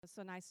It's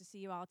so nice to see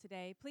you all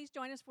today. Please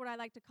join us for what I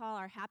like to call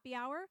our happy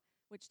hour,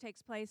 which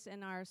takes place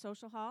in our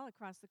social hall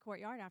across the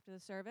courtyard after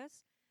the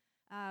service.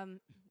 And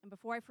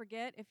before I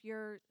forget, if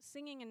you're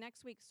singing in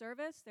next week's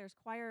service, there's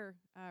choir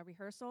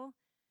rehearsal.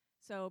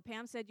 So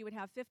Pam said you would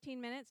have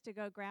 15 minutes to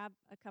go grab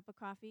a cup of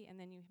coffee, and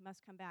then you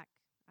must come back.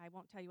 I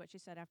won't tell you what she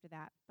said after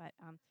that. But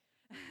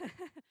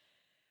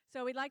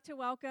so we'd like to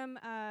welcome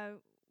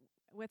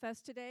with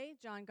us today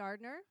John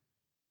Gardiner.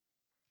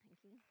 Thank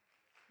you.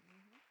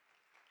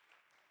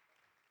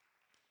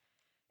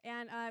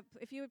 And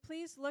if you would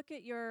please look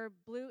at your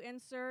blue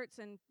inserts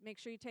and make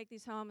sure you take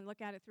these home and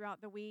look at it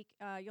throughout the week.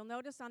 You'll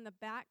notice on the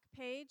back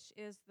page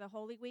is the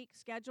Holy Week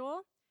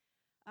schedule.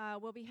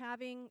 We'll be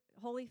having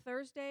Holy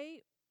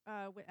Thursday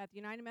at the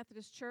United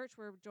Methodist Church.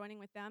 We're joining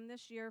with them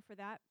this year for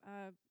that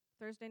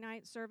Thursday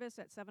night service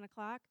at 7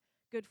 o'clock.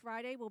 Good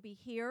Friday will be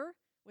here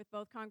with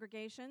both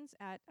congregations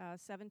at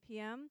 7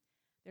 p.m.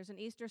 There's an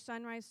Easter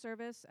sunrise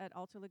service at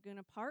Alta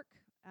Laguna Park.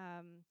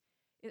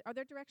 Are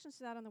there directions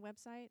to that on the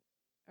website?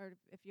 Or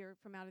if you're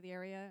from out of the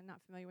area, not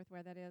familiar with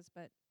where that is,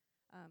 but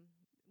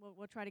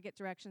we'll try to get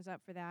directions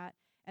up for that.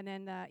 And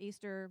then the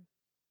Easter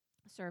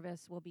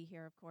service will be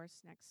here, of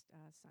course, next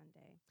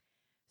Sunday.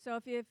 So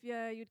if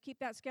you'd keep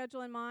that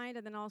schedule in mind,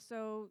 and then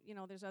also,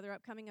 there's other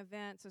upcoming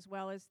events as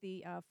well as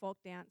the folk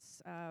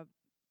dance. I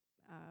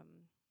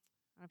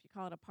don't know if you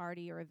call it a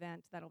party or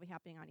event that'll be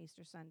happening on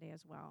Easter Sunday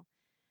as well.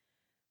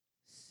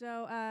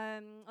 So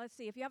let's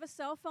see. If you have a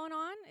cell phone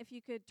on, if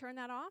you could turn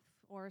that off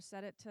or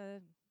set it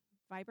to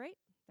vibrate,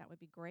 that would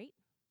be great.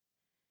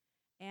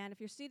 And if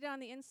you're seated on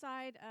the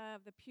inside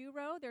of the pew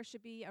row, there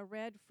should be a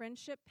red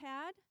friendship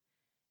pad.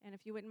 And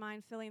if you wouldn't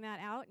mind filling that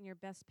out in your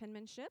best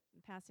penmanship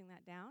and passing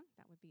that down,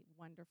 that would be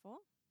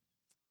wonderful.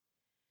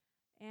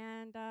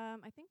 And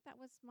I think that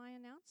was my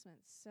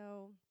announcements.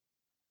 So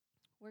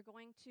we're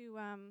going to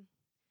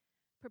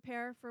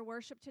prepare for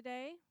worship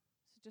today.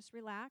 So just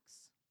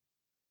relax.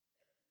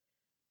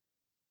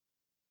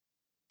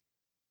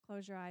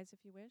 Close your eyes if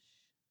you wish.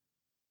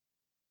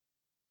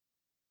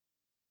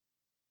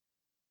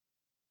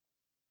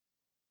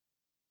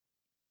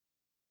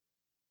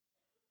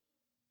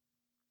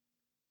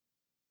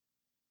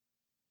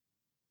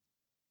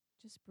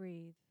 Just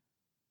breathe.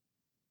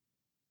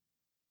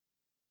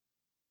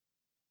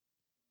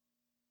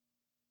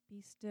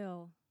 Be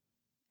still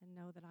and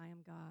know that I am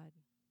God.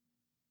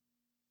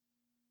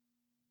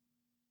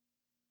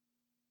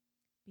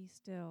 Be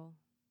still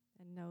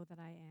and know that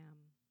I am.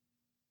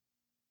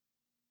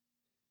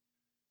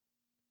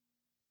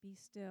 Be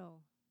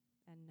still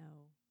and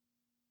know.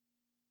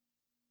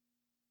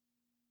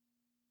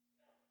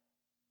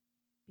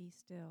 Be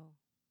still.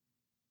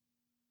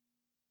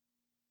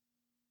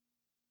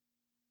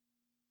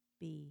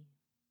 Be.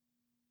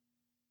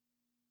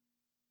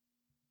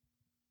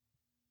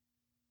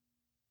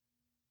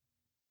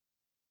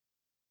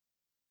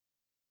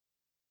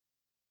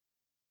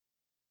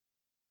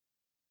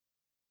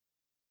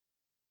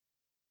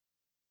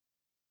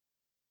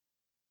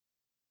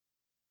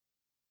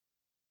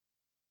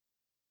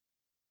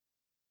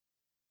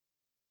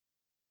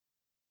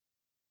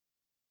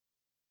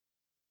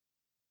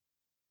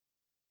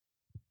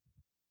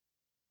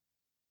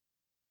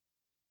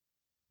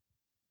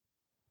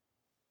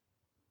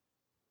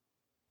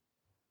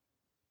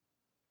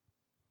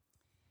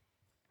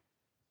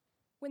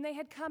 When they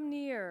had come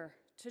near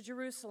to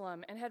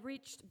Jerusalem and had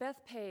reached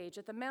Bethphage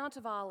at the Mount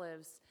of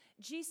Olives,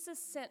 Jesus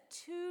sent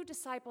 2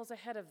 disciples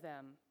ahead of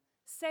them,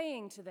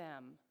 saying to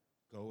them,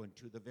 "Go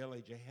into the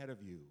village ahead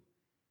of you,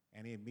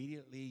 and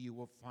immediately you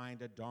will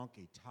find a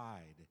donkey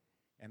tied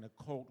and a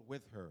colt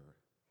with her.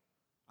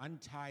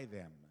 Untie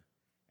them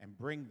and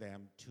bring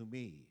them to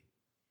me.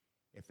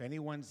 If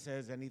anyone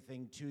says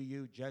anything to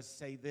you, just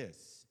say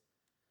this: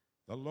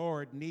 'The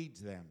Lord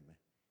needs them,'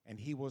 and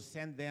he will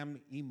send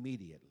them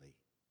immediately."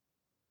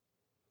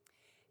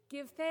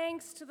 Give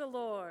thanks to the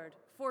Lord,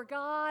 for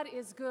God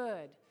is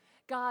good.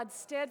 God's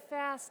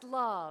steadfast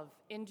love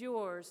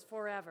endures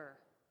forever.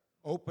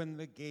 Open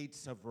the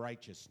gates of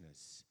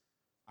righteousness.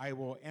 I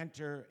will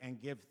enter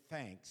and give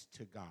thanks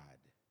to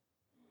God.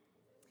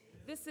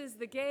 This is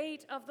the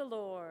gate of the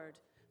Lord,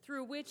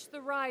 through which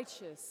the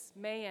righteous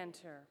may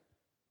enter.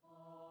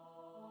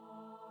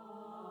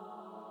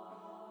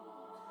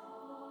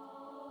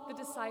 The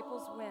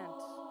disciples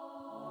went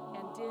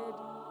and did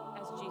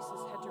as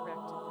Jesus had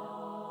directed them.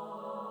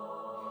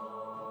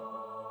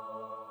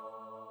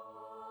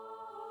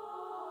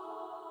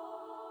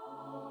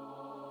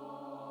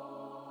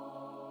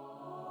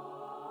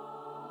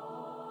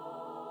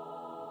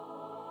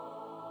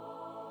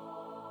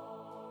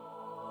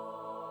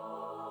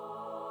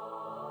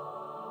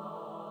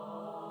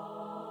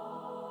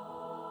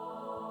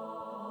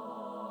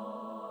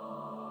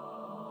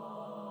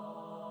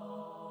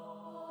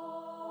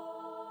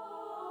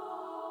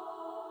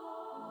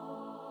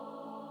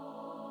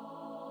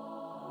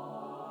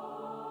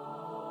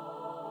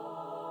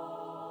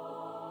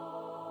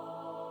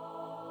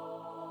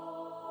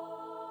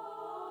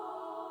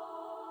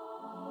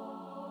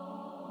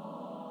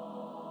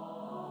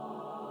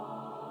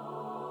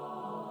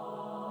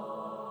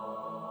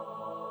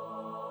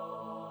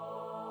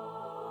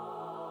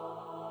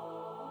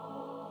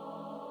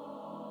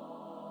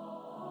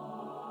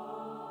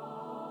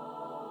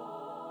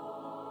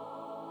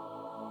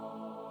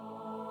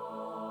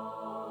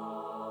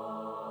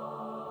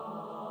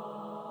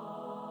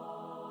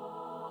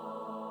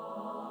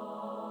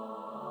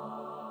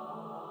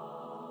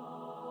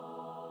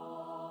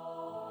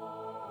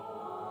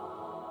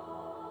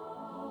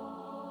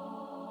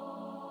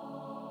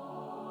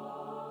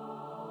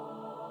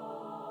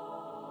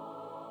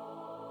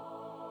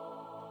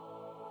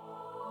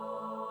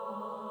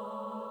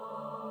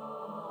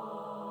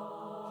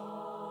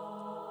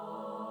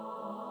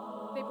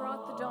 they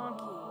brought the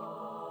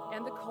donkey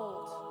and the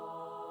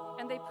colt,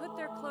 and they put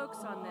their cloaks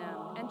on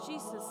them, and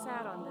Jesus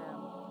sat on them.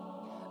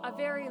 A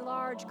very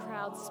large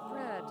crowd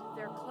spread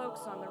their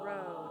cloaks on the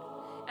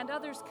road, and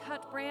others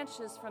cut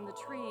branches from the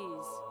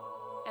trees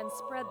and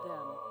spread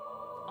them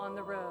on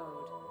the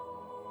road.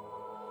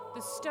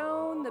 The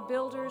stone the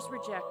builders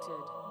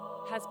rejected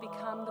has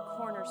become the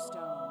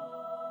cornerstone.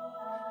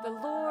 The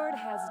Lord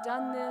has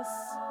done this,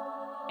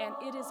 and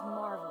it is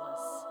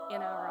marvelous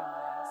in our eyes.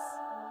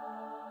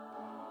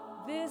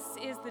 This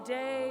is the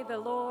day the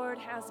Lord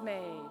has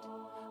made.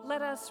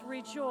 Let us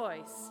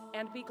rejoice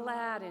and be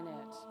glad in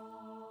it.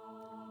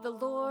 The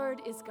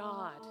Lord is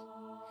God,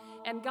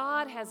 and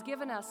God has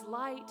given us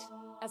light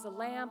as a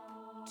lamp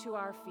to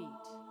our feet.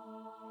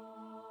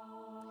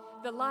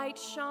 The light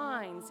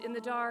shines in the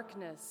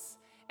darkness,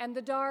 and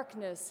the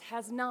darkness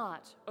has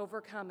not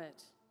overcome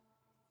it.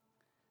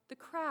 The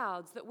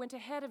crowds that went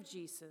ahead of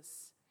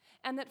Jesus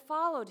and that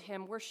followed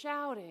him were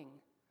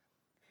shouting,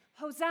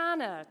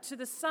 "Hosanna to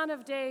the Son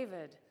of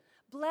David!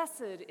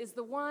 Blessed is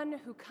the one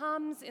who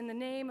comes in the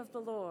name of the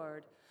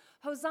Lord.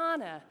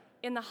 Hosanna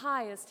in the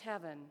highest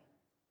heaven."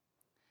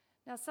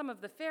 Now some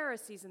of the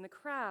Pharisees in the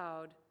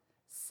crowd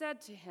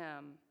said to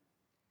him,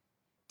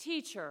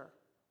 "Teacher,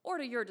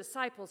 order your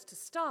disciples to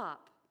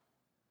stop."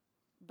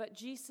 But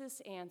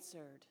Jesus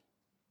answered,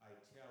 I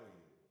tell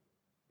you,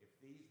 if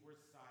these were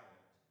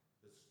silent,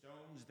 the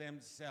stones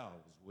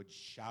themselves would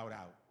shout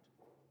out.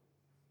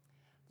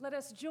 Let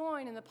us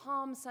join in the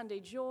Palm Sunday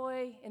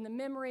joy in the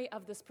memory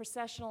of this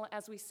processional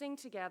as we sing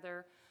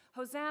together,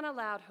 Hosanna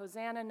Loud,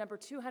 Hosanna, number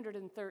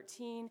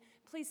 213.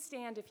 Please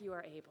stand if you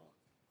are able.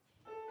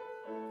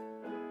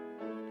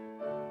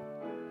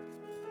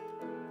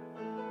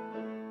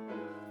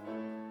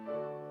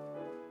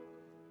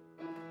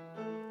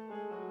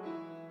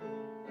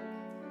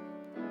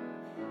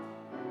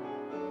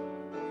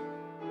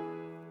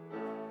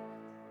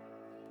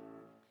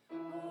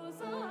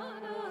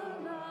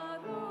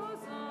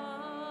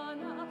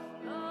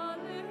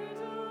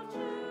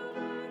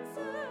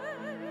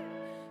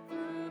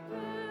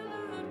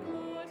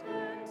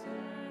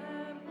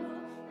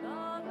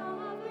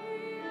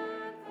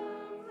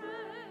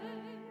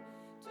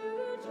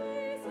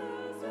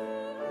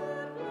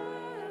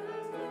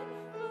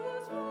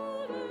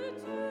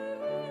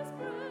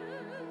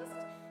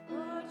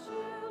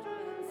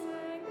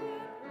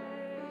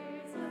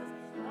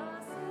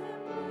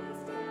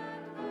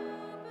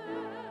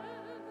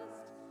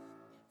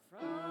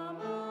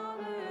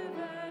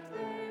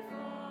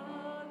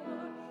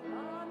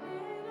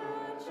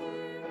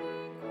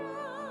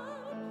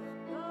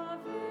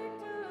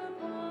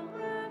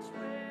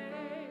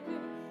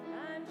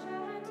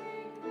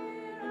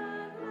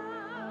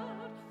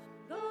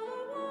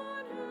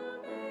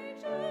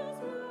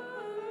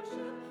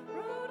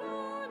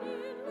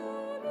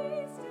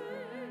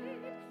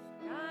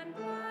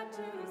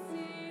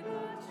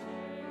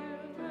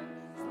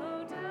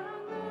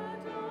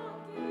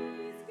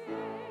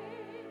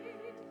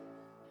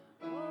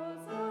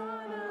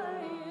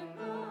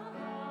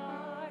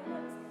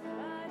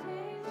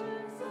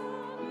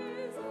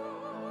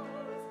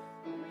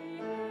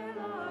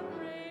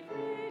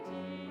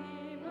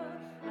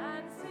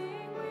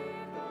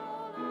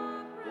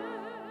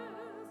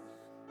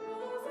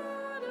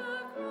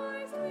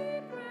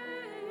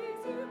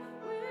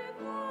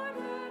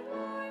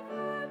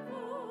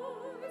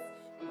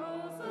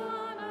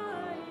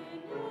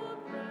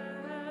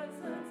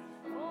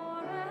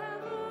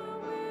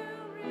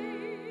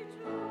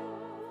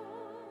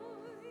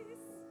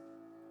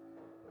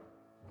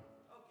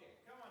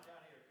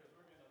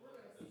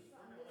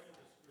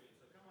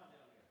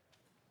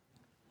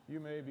 You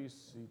may be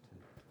seated.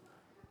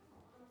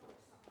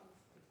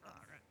 All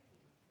right.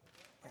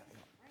 Right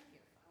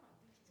here.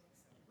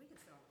 We can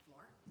sit on the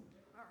floor.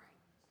 All right.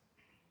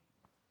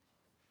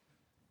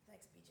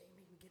 Thanks, BJ. You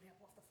made me get up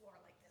off the floor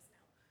like this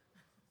now.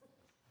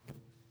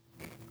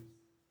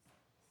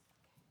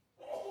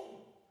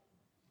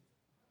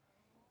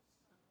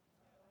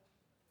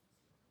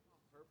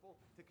 Purple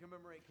to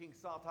commemorate King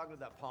Saul talking to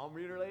that palm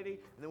reader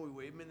lady, and then we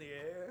wave him in the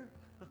air.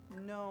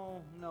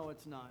 No,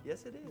 it's not.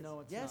 Yes, it is.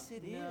 No, it's yes, not.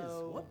 it is.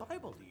 No. What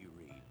Bible do you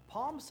read?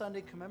 Palm Sunday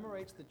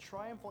commemorates the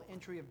triumphal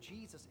entry of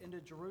Jesus into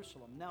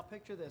Jerusalem. Now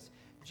picture this.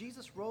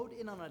 Jesus rode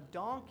in on a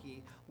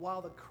donkey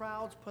while the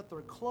crowds put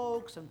their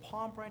cloaks and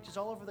palm branches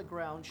all over the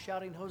ground,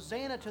 shouting,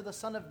 "Hosanna to the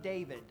Son of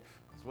David."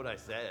 That's what I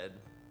said.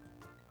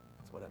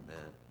 That's what I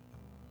meant.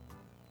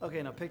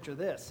 Okay, now picture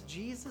this.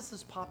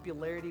 Jesus'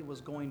 popularity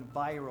was going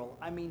viral.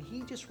 I mean,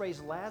 he just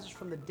raised Lazarus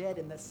from the dead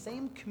in the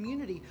same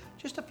community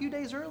just a few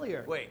days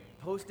earlier. Wait,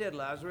 post-dead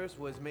Lazarus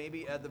was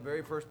maybe at the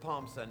very first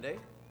Palm Sunday?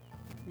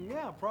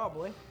 Yeah,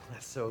 probably.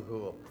 That's so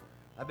cool.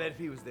 I bet if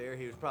he was there,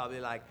 he was probably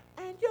like,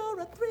 "And you're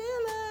a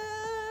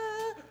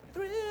thriller,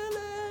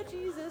 thriller,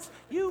 Jesus.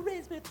 You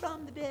raised me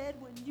from the dead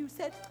when you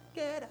said,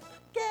 get up,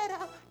 get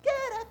up,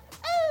 get up,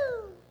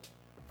 ooh!"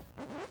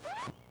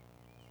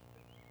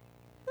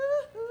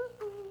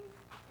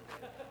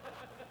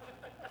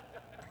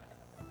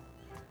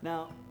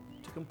 Now,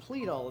 to To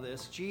complete all of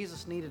this,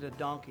 Jesus needed a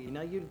donkey.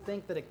 Now you'd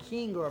think that a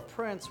king or a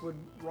prince would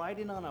ride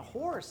in on a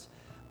horse,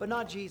 but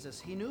not Jesus.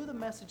 He knew the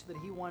message that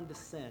he wanted to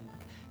send.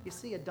 You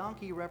see, a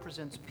donkey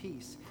represents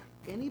peace.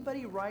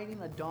 Anybody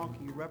riding a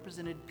donkey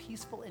represented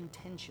peaceful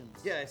intentions.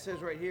 Yeah, it says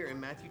right here in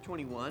Matthew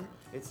 21,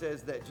 it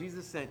says that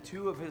Jesus sent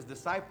 2 of his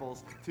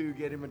disciples to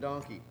get him a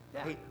donkey.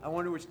 Yeah. Hey, I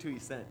wonder which 2 he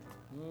sent.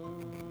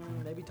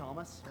 Maybe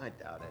Thomas. I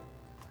doubt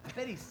it. I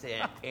bet he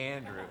sent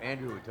Andrew.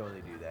 Andrew would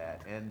totally do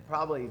that. And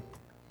probably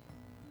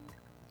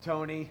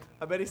Tony.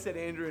 I bet he said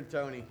Andrew and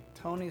Tony.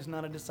 Tony's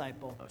not a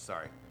disciple. Oh,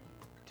 sorry.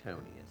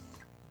 Tony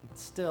is.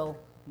 Still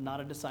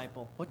not a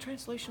disciple. What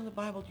translation of the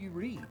Bible do you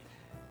read?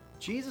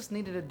 Jesus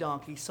needed a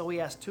donkey, so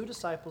he asked 2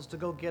 disciples to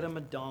go get him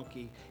a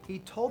donkey. He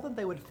told them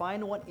they would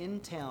find one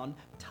in town,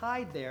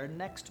 tied there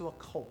next to a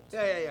colt.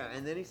 Yeah.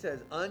 And then he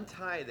says,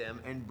 untie them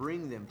and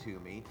bring them to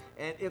me.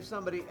 And if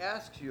somebody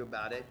asks you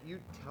about it,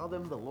 you tell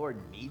them the Lord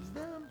needs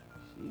them?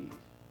 Jeez.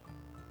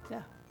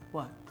 Yeah,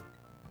 what?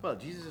 Well,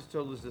 Jesus just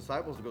told his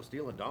disciples to go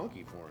steal a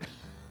donkey for him.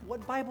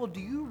 What Bible do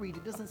you read?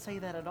 It doesn't say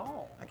that at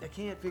all. I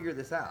can't figure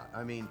this out.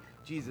 I mean,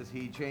 Jesus,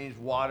 he changed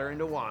water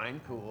into wine.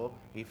 Cool.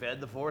 He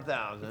fed the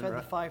 4,000. He fed the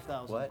right?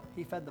 5,000. What?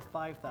 He fed the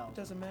 5,000. It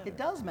doesn't matter. It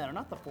does matter,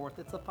 not the 4th,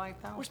 it's the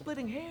 5,000. We're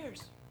splitting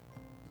hairs.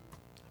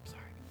 I'm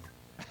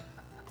sorry.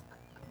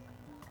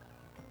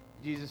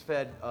 Jesus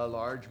fed a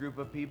large group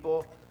of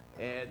people,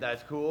 and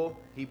that's cool.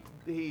 He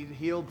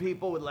healed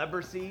people with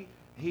leprosy.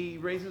 He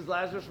raises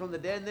Lazarus from the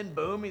dead, and then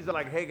boom, he's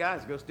like, hey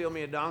guys, go steal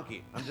me a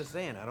donkey. I'm just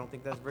saying, I don't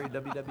think that's very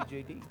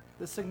WWJD.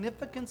 The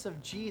significance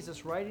of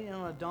Jesus riding in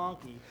on a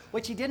donkey,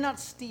 which he did not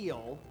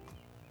steal,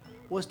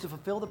 was to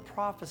fulfill the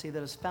prophecy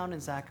that is found in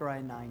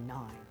Zechariah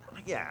 9:9.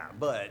 Yeah,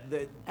 but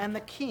And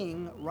the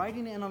king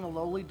riding in on a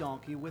lowly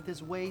donkey with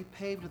his way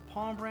paved with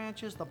palm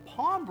branches. The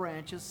palm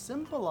branches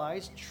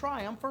symbolize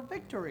triumph or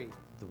victory.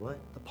 the what?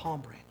 The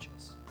palm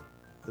branches.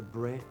 The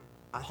branch.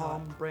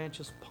 Palm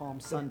branches, Palm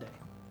Sunday.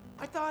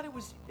 I thought it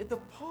was the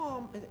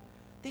palm.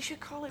 They should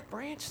call it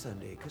Branch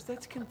Sunday because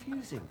that's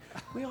confusing.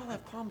 We all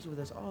have palms with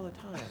us all the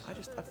time.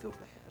 I feel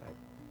bad.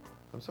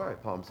 I'm sorry,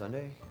 Palm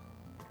Sunday.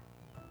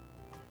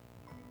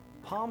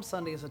 Palm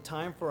Sunday is a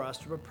time for us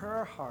to prepare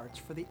our hearts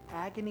for the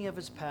agony of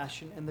his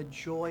passion and the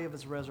joy of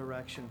his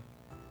resurrection.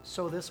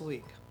 So this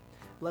week,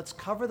 let's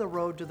cover the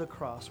road to the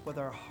cross with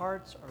our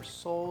hearts, our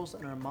souls,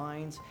 and our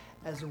minds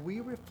as we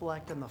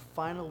reflect on the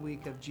final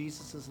week of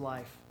Jesus'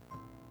 life.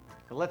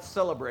 And let's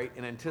celebrate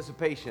in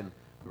anticipation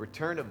the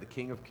return of the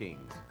King of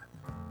Kings.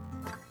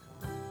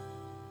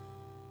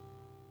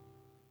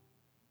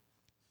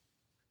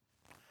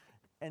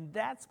 And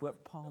that's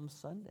what Palm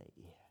Sunday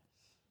is.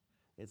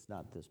 It's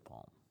not this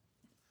palm.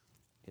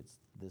 It's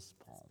this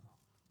palm.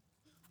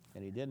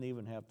 And he didn't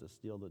even have to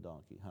steal the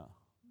donkey, huh?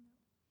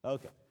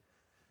 Okay.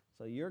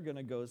 So you're going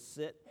to go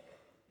sit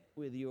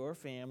with your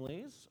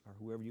families or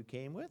whoever you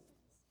came with.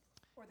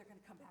 Or they're going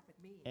to come back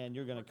with me. And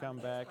you're going to come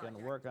back and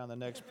work on the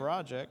next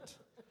project.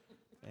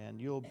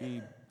 And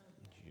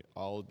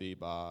I'll be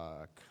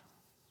back.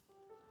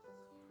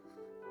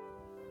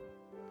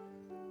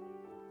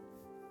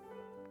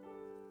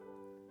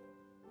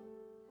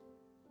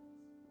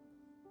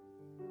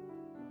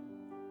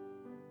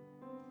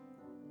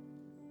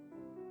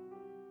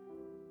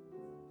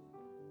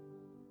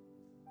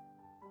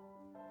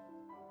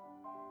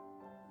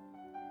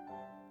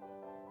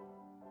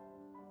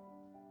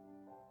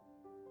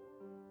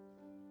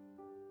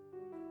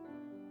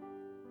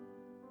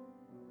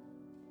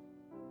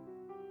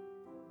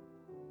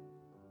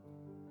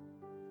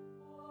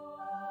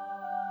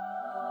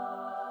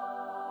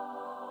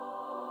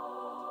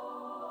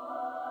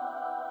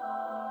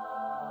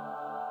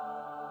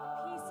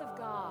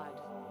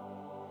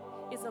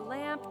 Is a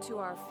lamp to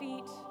our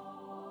feet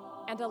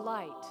and a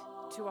light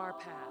to our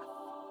path.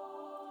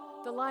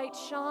 The light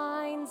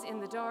shines in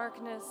the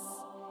darkness,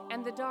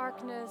 and the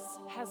darkness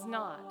has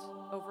not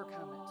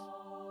overcome it.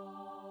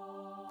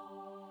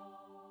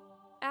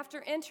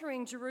 After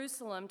entering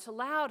Jerusalem to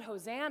loud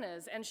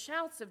hosannas and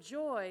shouts of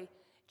joy,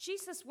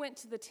 Jesus went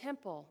to the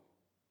temple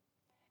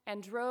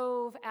and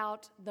drove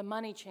out the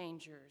money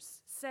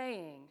changers,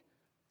 saying,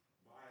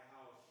 My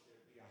house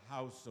should be a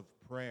house of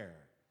prayer,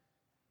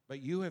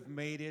 but you have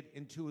made it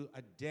into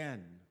a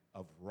den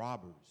of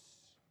robbers.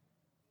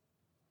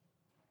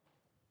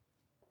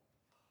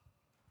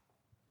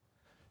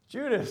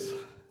 Judas,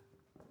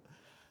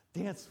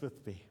 dance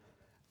with me.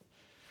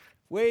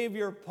 Wave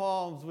your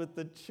palms with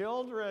the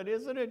children.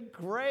 Isn't it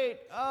great?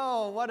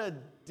 Oh, what a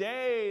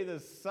day. The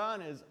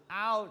sun is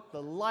out.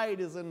 The light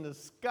is in the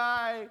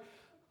sky.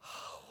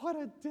 Oh, what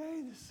a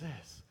day this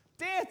is.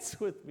 Dance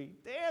with me.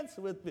 Dance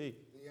with me.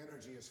 The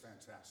energy is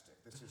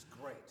fantastic. This is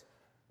great.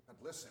 But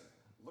listen,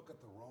 look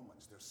at the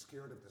Romans. They're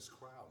scared of this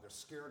crowd. They're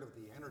scared of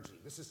the energy.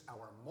 This is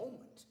our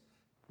moment.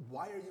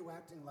 Why are you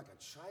acting like a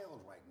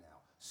child right now?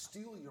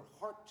 Steel your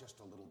heart just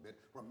a little bit.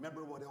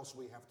 Remember what else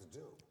we have to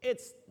do.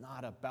 It's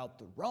not about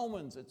the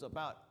Romans. It's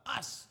about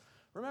us.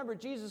 Remember,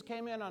 Jesus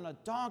came in on a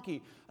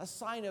donkey, a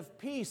sign of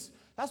peace.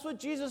 That's what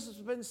Jesus has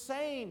been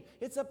saying.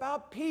 It's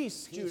about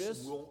peace, Judas.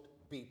 Peace won't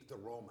beat the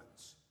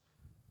Romans.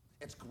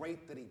 It's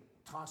great that he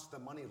toss the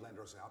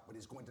moneylenders out, but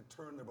he's going to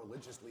turn the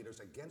religious leaders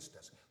against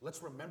us.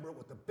 Let's remember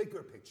what the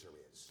bigger picture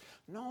is.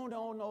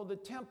 No, the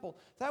temple.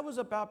 That was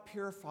about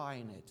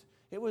purifying it.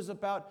 It was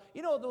about,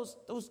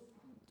 those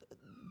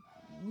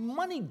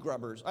money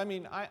grubbers. I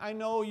mean, I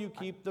know you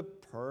keep the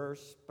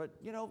purse, but,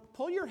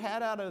 pull your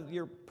hat out of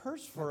your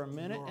purse for a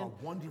minute.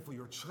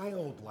 You're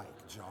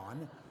childlike,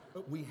 John.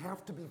 But we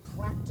have to be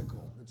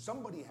practical.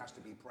 Somebody has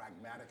to be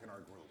pragmatic in our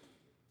group.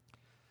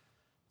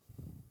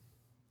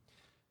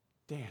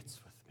 Dance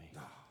with me,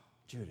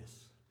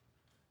 Judas.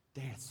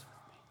 Dance with me.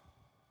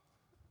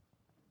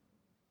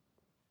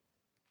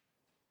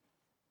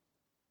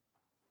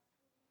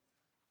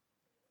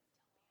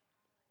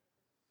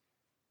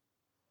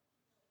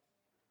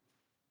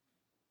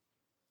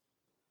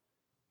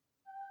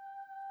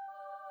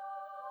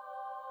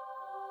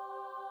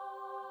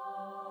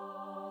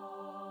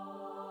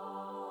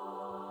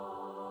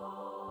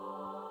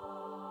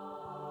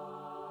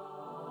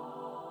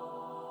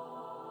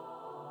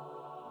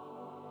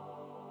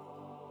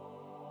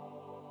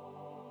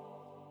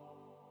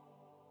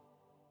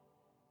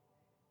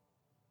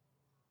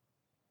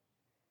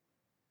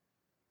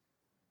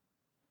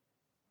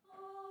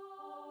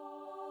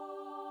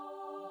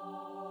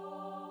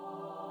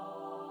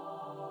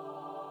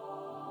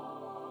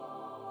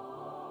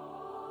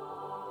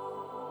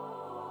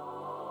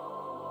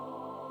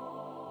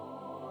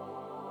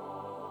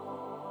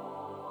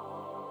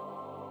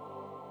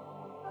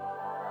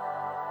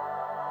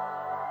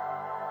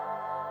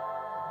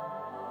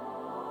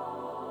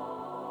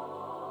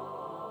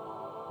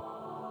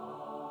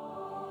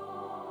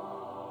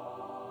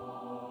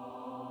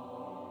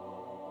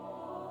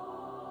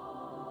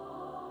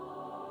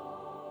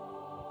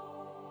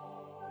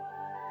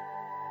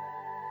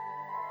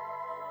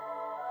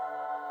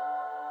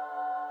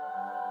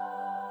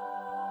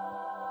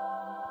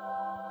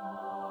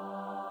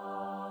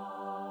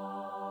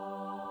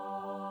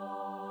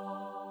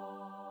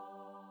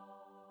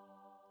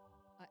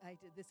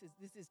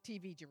 This is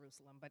TV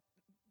Jerusalem, but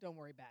don't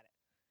worry about it.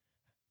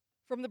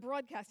 From the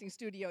broadcasting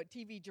studio at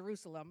TV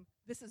Jerusalem,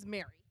 this is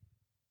Mary.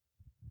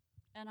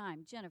 And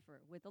I'm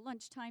Jennifer with the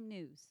Lunchtime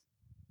News.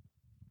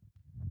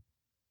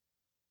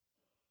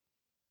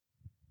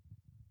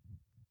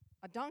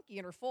 A donkey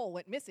and her foal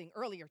went missing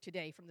earlier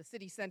today from the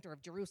city center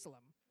of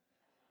Jerusalem.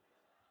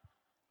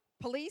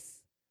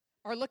 Police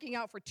are looking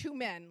out for 2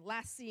 men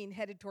last seen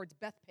headed towards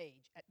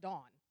Bethpage at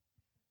dawn.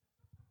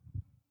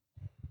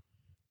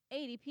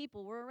 80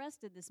 people were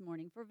arrested this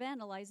morning for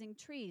vandalizing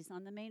trees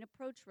on the main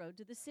approach road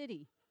to the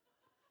city.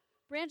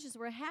 Branches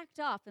were hacked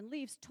off and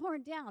leaves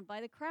torn down by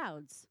the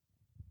crowds.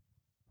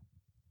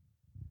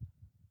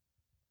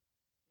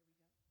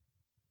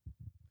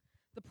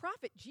 The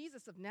prophet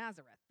Jesus of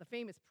Nazareth, the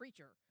famous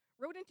preacher,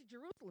 rode into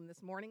Jerusalem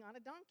this morning on a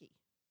donkey.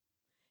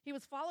 He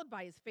was followed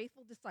by his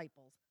faithful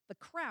disciples. The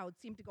crowd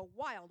seemed to go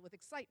wild with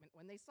excitement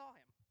when they saw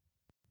him.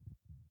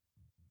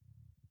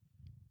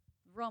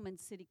 Roman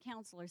City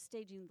Council are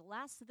staging the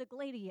last of the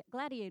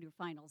gladiator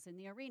finals in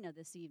the arena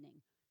this evening.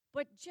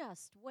 But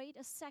just wait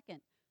a second.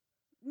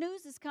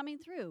 News is coming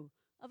through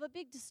of a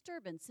big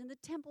disturbance in the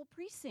temple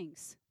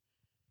precincts.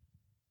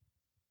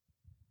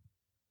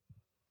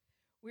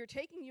 We're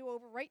taking you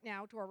over right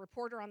now to our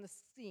reporter on the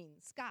scene,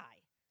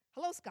 Sky.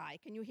 Hello, Sky.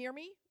 Can you hear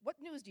me?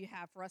 What news do you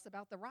have for us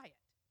about the riot?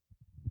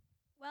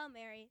 Well,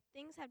 Mary,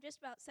 things have just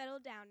about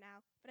settled down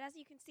now, but as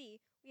you can see,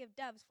 we have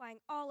doves flying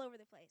all over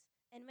the place,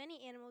 and many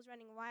animals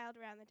running wild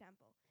around the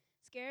temple,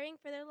 scaring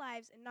for their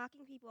lives and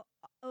knocking people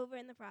over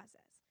in the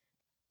process.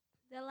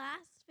 The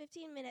last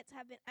 15 minutes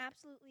have been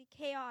absolutely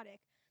chaotic.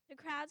 The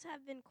crowds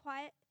have been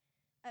quite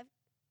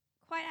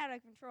out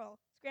of control,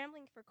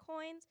 scrambling for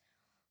coins,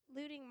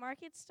 looting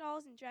market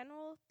stalls in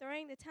general,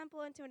 throwing the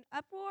temple into an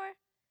uproar.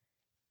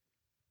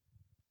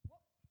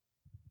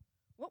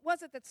 What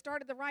was it that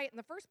started the riot in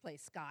the first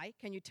place, Sky?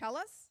 Can you tell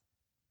us?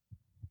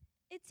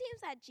 It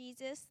seems that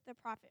Jesus, the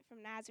prophet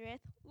from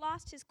Nazareth,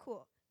 lost his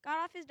cool, got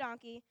off his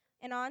donkey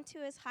and onto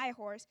his high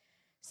horse,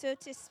 so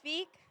to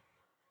speak,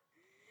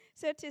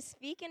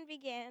 and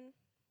began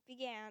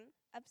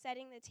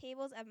upsetting the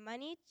tables of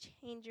money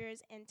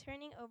changers and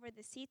turning over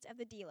the seats of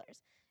the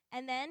dealers.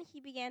 And then he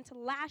began to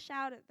lash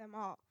out at them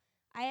all.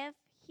 I have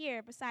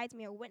here besides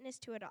me a witness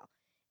to it all,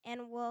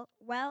 and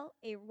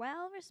a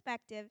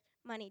well-respected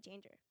money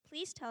changer.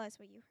 Please tell us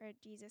what you heard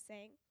Jesus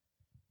saying.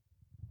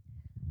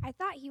 I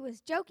thought he was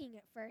joking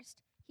at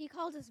first. He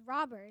called us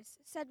robbers,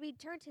 said we'd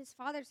turned his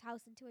father's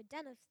house into a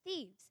den of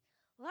thieves.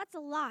 Well, that's a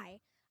lie.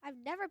 I've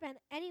never been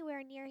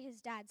anywhere near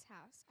his dad's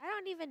house. I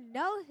don't even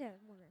know him.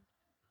 Go ahead.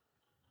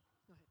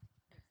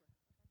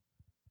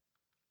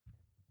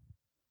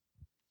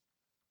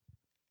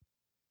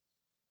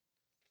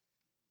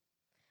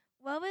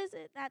 What was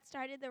it that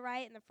started the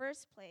riot in the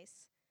first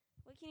place?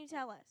 What can you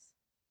tell us?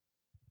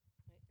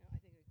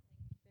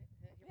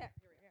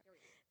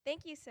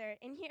 Thank you, sir.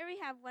 And here we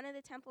have one of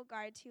the temple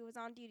guards who was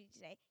on duty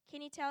today.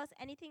 Can you tell us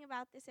anything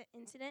about this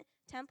incident,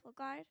 temple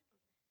guard?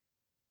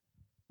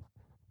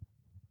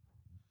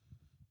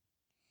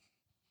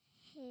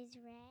 He's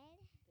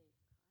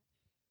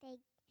red.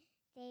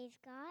 They've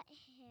got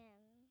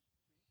him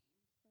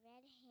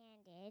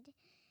red-handed.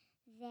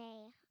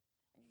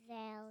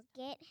 They'll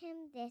get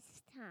him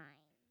this time.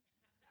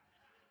 And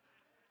this is Mary.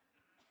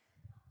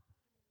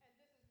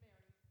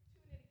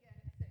 Tune in again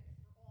at 6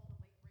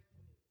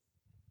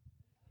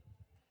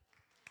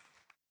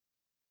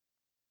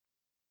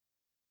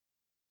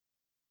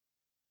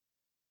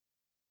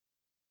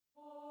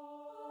 for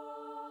all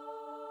the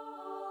late-breaking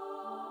news.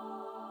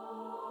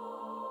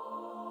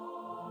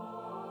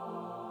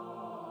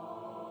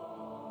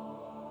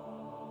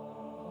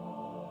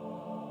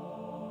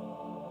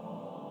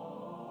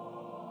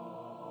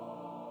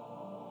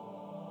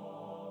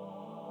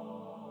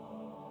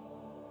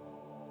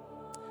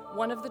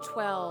 One of the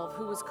 12,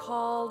 who was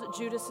called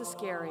Judas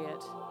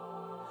Iscariot,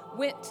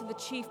 went to the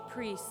chief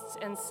priests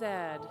and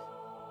said,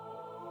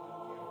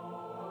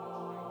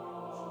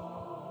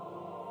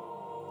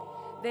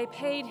 they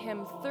paid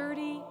him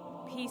 30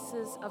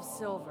 pieces of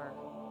silver.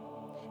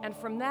 And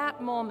from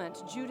that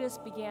moment, Judas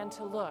began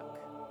to look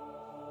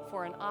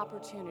for an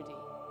opportunity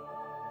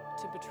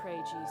to betray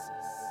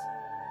Jesus.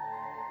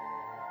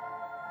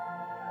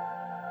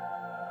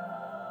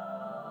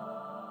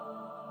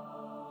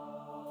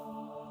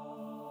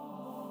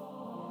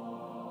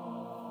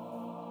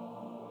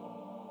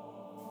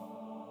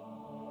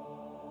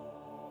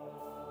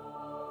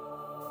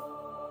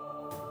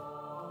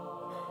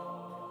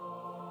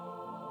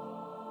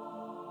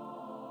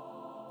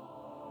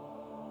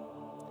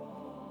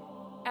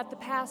 At the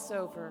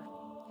Passover,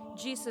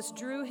 Jesus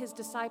drew his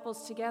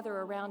disciples together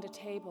around a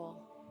table.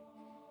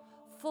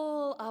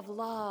 Full of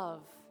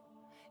love,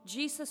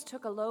 Jesus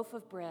took a loaf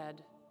of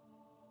bread,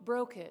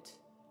 broke it,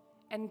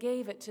 and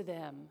gave it to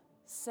them,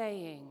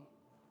 saying,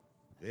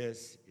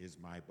 This is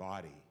my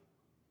body,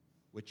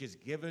 which is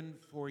given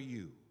for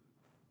you.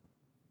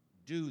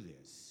 Do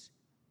this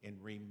in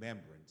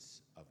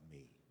remembrance of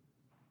me.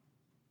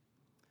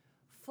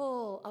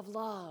 Full of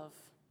love,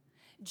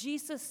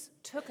 Jesus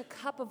took a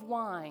cup of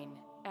wine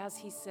as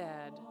he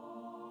said,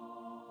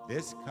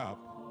 This cup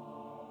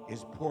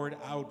is poured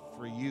out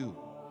for you,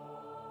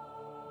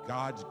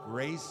 God's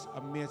grace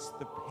amidst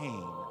the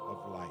pain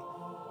of life.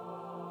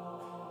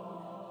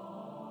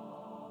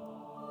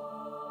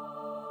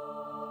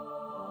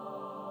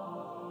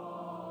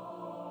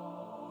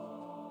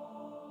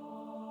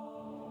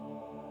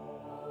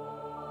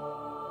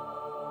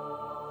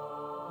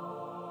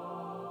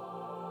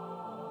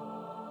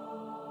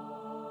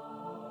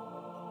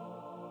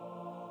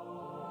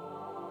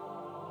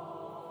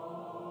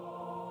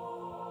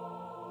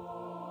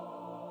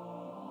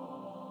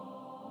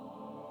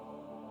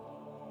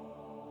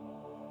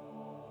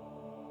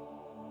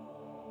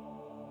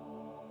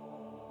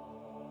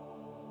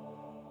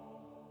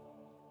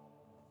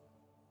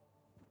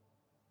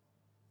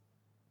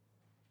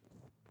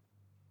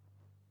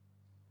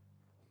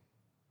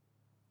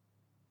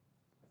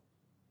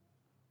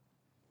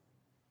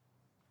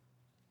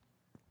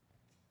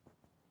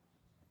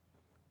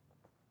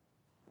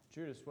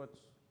 Judas, what's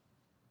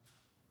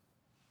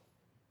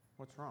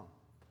wrong?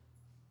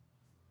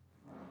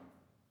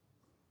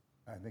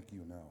 I think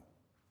you know.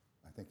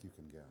 I think you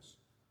can guess.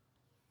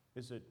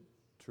 Is it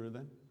true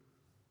then?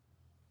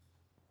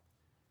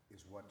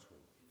 Is what true?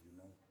 You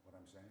know what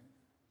I'm saying?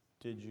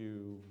 Did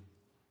you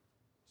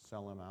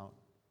sell him out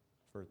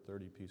for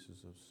 30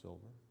 pieces of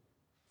silver?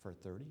 For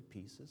 30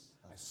 pieces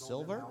of I sold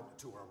silver? them out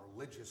to our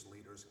religious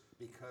leaders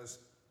because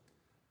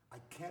I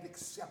can't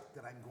accept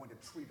that I'm going to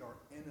treat our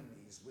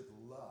enemies with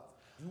love.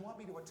 Do you want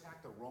me to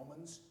attack the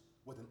Romans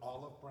with an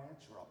olive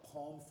branch or a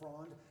palm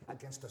frond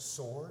against a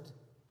sword?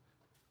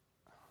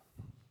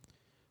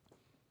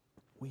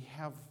 We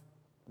have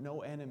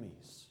no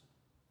enemies.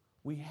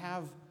 We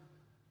have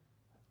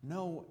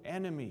no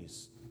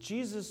enemies.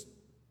 Jesus,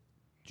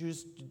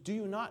 do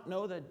you not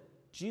know that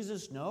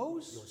Jesus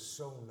knows? You're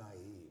so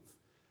naive.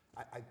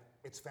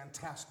 It's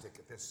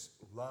fantastic, this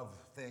love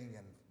thing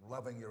and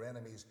loving your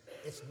enemies.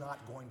 It's not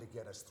going to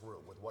get us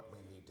through with what we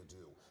need to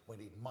do. We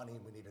need money,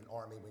 we need an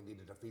army, we need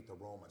to defeat the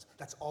Romans.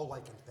 That's all I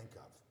can think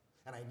of.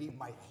 And I need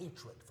my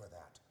hatred for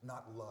that,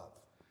 not love.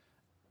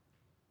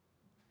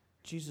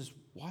 Jesus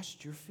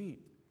washed your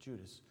feet,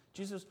 Judas.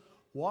 Jesus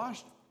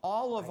washed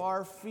all of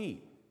our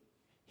feet.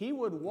 He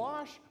would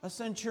wash a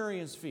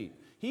centurion's feet.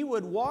 He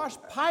would wash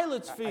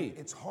Pilate's feet.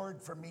 It's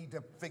hard for me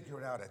to figure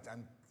it out.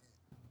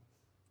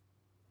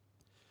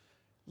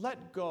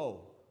 Let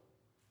go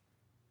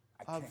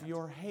of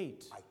your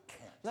hate. I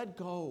can't. Let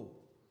go.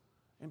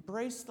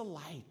 Embrace the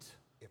light.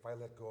 If I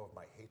let go of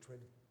my hatred,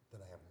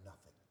 then I have